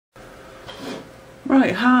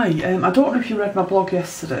Right, hi. I don't know if you read my blog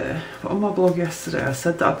yesterday, but on my blog yesterday I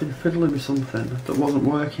said that I've been fiddling with something that wasn't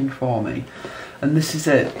working for me, and this is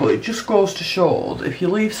it. But it just goes to show that if you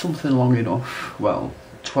leave something long enough, well,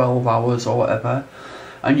 12 hours or whatever,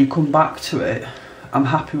 and you come back to it, I'm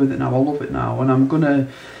happy with it now, I love it now, and I'm gonna...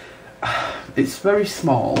 It's very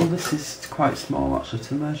small, this is quite small actually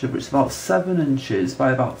to measure, but it's about 7 inches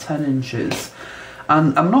by about 10 inches,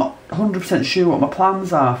 and I'm not 100% sure what my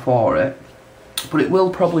plans are for it, but it will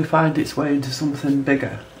probably find its way into something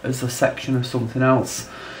bigger as a section of something else.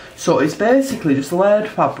 So it's basically just layered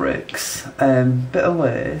fabrics, bit of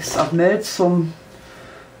lace. I've made some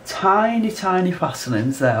tiny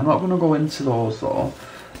fastenings there. I'm not going to go into those though.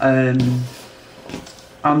 And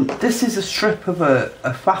this is a strip of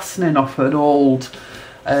a fastening off an old,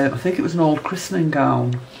 I think it was an old christening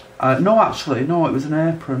gown. No, it was an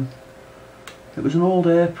apron. It was an old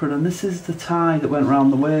apron, and this is the tie that went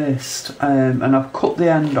round the waist, and I've cut the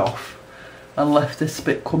end off and left this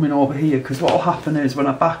bit coming over here, because what will happen is when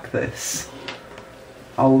I back this,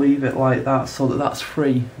 I'll leave it like that so that that's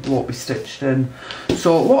free, it won't be stitched in.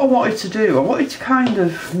 So what I wanted to do, I wanted to kind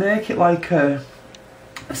of make it like a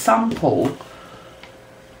sample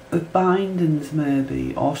of bindings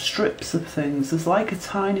maybe, or strips of things. There's like a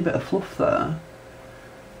tiny bit of fluff there.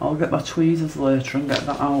 I'll get my tweezers later and get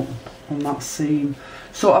that out on that seam.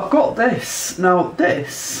 So I've got this. Now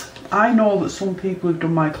this, I know that some people who've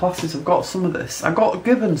done my classes have got some of this. I got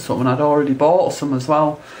given some and I'd already bought some as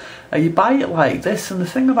well. You buy it like this, and the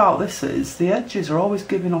thing about this is the edges are always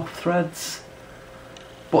giving off threads.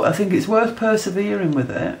 But I think it's worth persevering with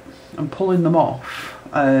it and pulling them off,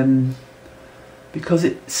 because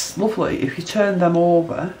it's lovely. If you turn them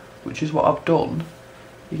over, which is what I've done,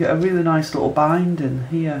 you get a really nice little binding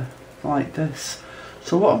here, like this.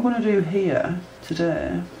 So what I'm going to do here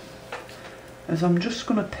today is I'm just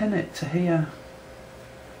going to pin it to here,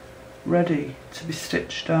 ready to be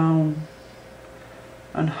stitched down.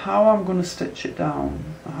 And how I'm going to stitch it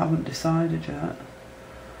down, I haven't decided yet.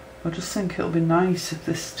 I just think it'll be nice if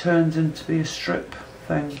this turns into be a strip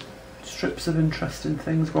thing, strips of interesting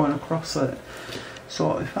things going across it.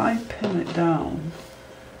 So if I pin it down,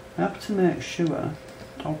 I have to make sure,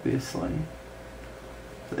 obviously,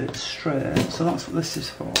 that it's straight. So that's what this is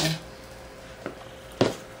for,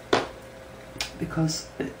 because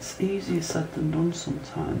it's easier said than done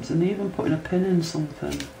sometimes, and even putting a pin in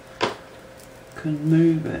something can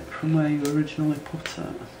move it from where you originally put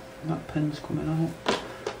it. That pin's coming out,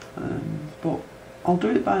 but I'll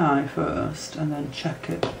do it by eye first and then check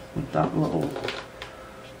it with that little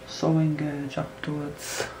sewing gauge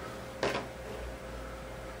afterwards.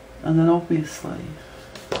 And then obviously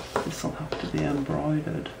this will have to be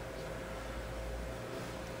embroidered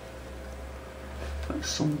at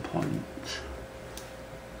some point.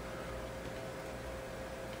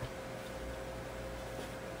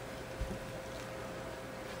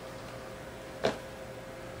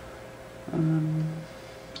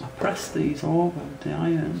 I press these over with the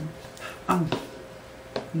iron, and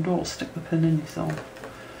don't stick the pin in yourself,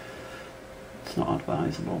 it's not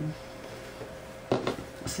advisable.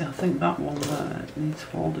 See, I think that one there needs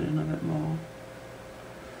folded in a bit more.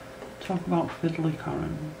 Talk about fiddly,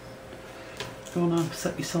 Karen. Don't have to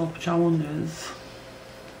set yourself challenges.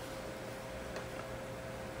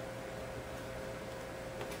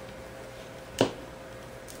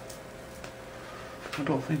 I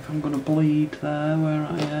don't think I'm going to bleed there where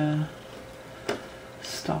I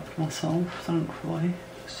stabbed myself, thankfully.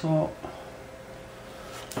 So,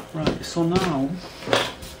 right, so now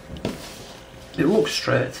it looks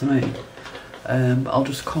straight to me, but I'll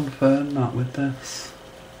just confirm that with this.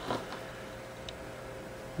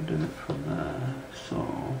 I'll do it from there, so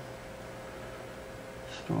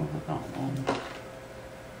just over that one.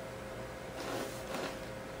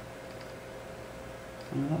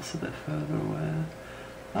 Oh, that's a bit further away.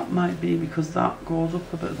 That might be because that goes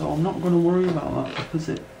up a bit though. I'm not going to worry about that because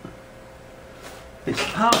it's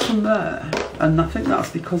apart from there, and I think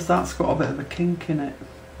that's because that's got a bit of a kink in it,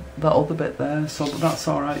 that other bit there, so that's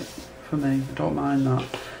alright for me. I don't mind that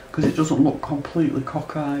because it doesn't look completely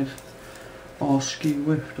cockeyed or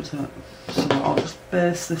skew-whiffed, does it? So I'll just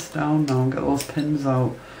base this down now and get those pins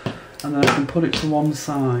out, and then I can put it to one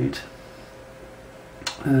side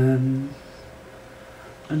and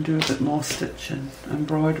do a bit more stitching,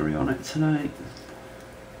 embroidery on it tonight.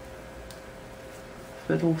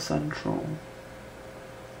 Fiddle Central.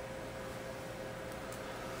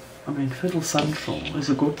 I mean, Fiddle Central is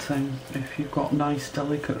a good thing if you've got nice,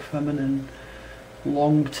 delicate, feminine,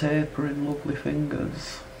 long, tapering, lovely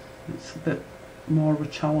fingers. It's a bit more of a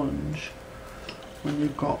challenge when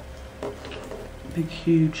you've got big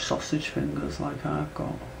huge sausage fingers like I've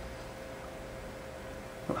got,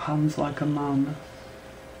 but hands like a man.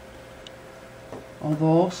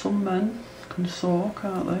 Although some men can sew,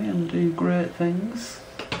 can't they, and do great things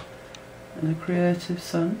in a creative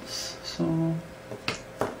sense, so it's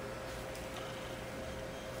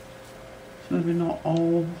maybe not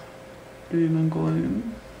all doom and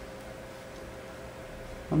gloom.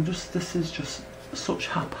 This is just such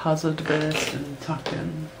haphazard basting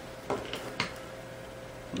tacking.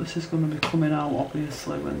 This is going to be coming out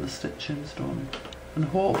obviously when the stitching's done, and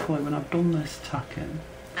hopefully when I've done this tacking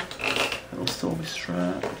it'll still be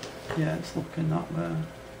straight. Yeah, it's looking that way.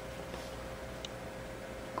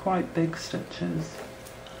 Quite big stitches,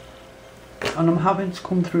 and I'm having to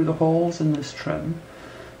come through the holes in this trim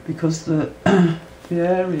because the the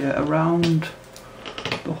area around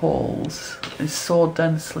the holes is so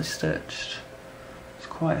densely stitched. It's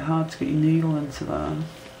quite hard to get your needle into there.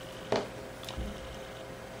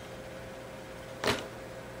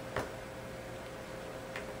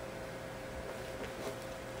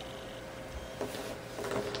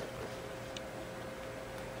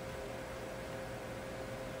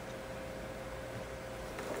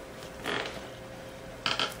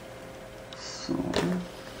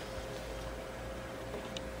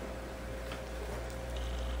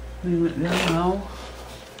 Leave it there now.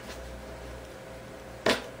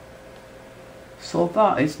 So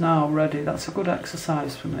that is now ready. That's a good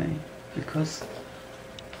exercise for me because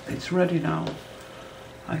it's ready now.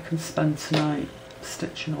 I can spend tonight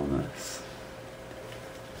stitching on this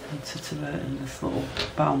and titivating this little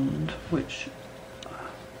band,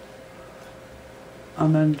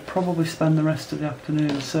 and then probably spend the rest of the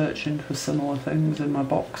afternoon searching for similar things in my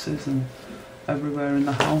boxes and everywhere in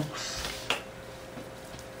the house.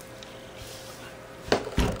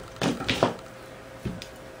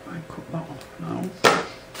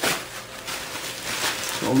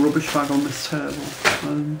 Rubbish bag on this table,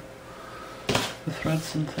 the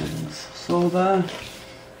threads and things. So there.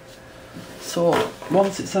 So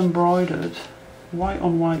once it's embroidered, white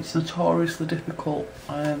on white's notoriously difficult.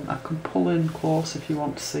 I can pull in close if you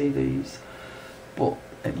want to see these, but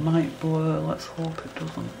it might blur. Let's hope it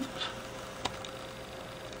doesn't.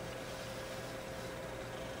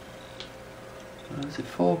 Is it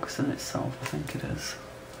focusing itself? I think it is.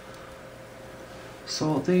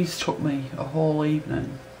 So these took me a whole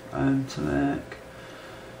evening to make,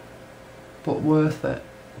 but worth it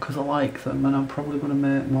because I like them and I'm probably going to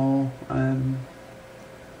make more. And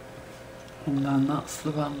then that's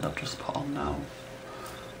the band I've just put on now.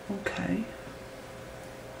 Okay.